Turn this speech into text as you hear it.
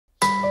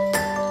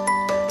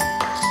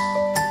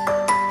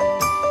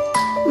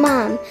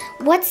Mom,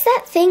 what's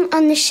that thing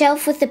on the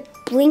shelf with the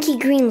blinky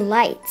green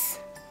lights?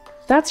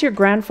 That's your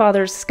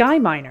grandfather's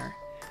Skyminer.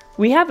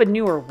 We have a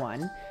newer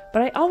one,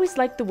 but I always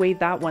liked the way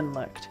that one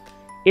looked.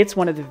 It's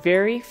one of the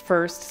very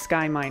first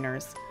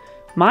Skyminers.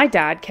 My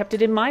dad kept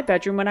it in my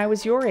bedroom when I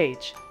was your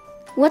age.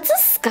 What's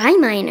a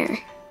Skyminer?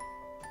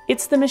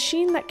 It's the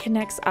machine that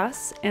connects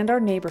us and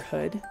our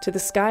neighborhood to the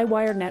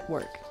Skywire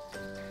network.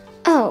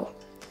 Oh,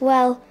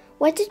 well,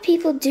 what did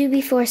people do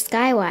before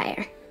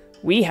Skywire?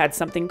 We had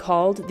something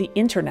called the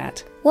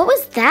internet. What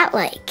was that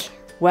like?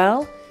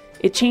 Well,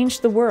 it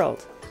changed the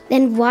world.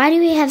 Then why do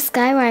we have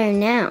Skywire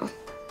now?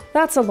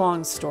 That's a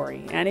long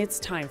story, and it's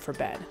time for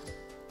bed.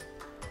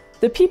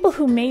 The people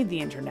who made the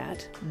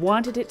internet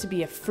wanted it to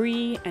be a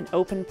free and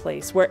open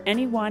place where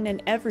anyone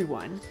and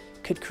everyone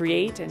could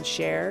create and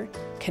share,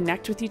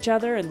 connect with each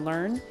other and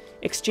learn,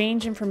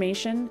 exchange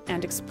information,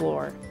 and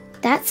explore.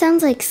 That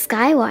sounds like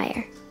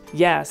Skywire.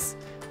 Yes,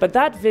 but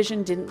that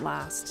vision didn't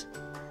last.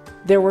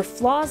 There were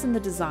flaws in the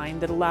design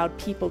that allowed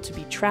people to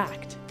be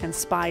tracked and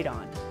spied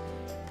on.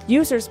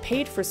 Users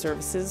paid for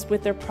services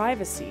with their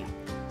privacy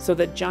so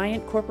that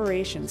giant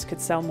corporations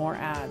could sell more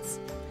ads.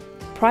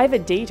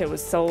 Private data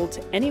was sold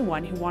to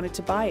anyone who wanted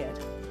to buy it.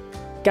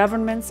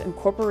 Governments and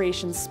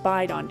corporations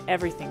spied on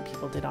everything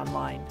people did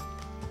online.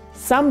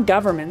 Some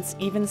governments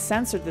even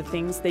censored the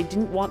things they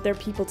didn't want their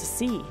people to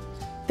see.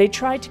 They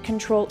tried to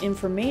control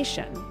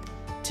information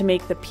to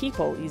make the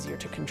people easier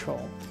to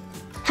control.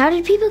 How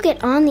did people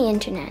get on the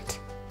internet?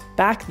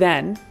 Back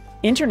then,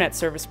 internet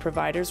service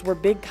providers were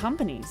big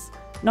companies,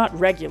 not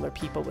regular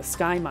people with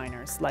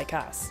Skyminers like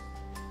us.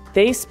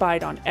 They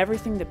spied on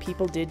everything the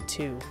people did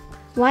too.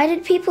 Why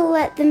did people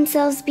let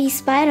themselves be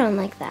spied on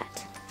like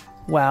that?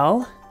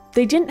 Well,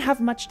 they didn't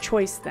have much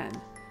choice then.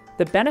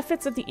 The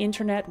benefits of the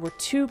internet were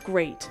too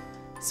great,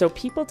 so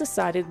people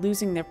decided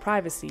losing their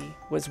privacy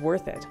was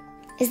worth it.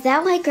 Is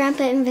that why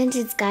Grandpa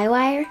invented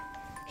Skywire?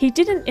 He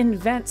didn't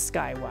invent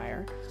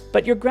Skywire,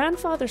 but your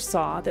grandfather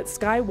saw that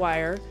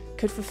Skywire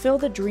could fulfill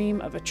the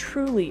dream of a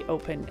truly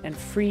open and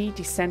free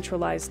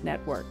decentralized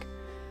network.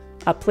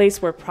 A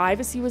place where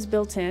privacy was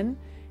built in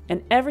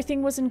and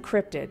everything was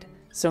encrypted,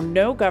 so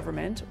no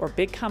government or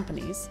big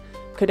companies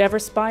could ever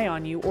spy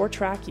on you or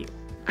track you.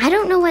 I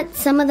don't know what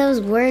some of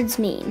those words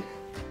mean.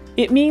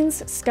 It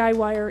means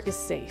Skywire is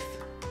safe.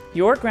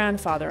 Your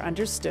grandfather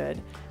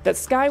understood that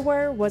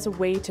Skywire was a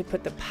way to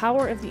put the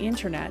power of the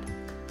internet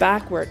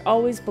back where it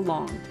always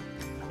belonged,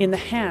 in the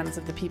hands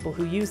of the people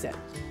who use it.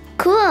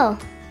 Cool!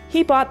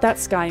 He bought that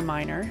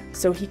Skyminer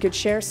so he could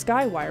share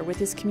Skywire with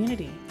his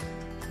community.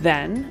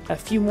 Then, a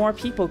few more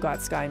people got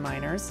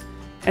Skyminers,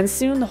 and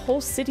soon the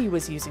whole city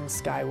was using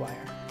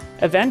Skywire.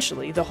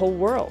 Eventually, the whole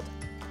world.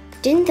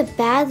 Didn't the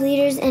bad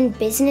leaders and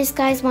business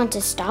guys want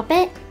to stop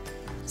it?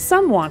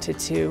 Some wanted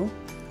to,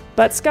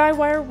 but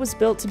Skywire was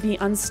built to be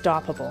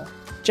unstoppable,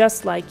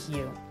 just like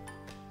you.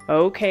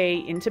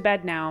 Okay, into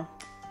bed now.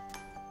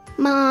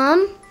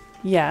 Mom?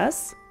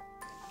 Yes?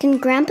 Can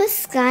Grandpa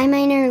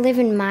Skyminer live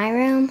in my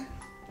room?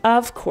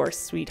 Of course,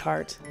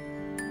 sweetheart.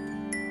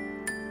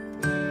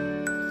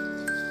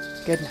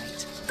 Good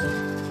night.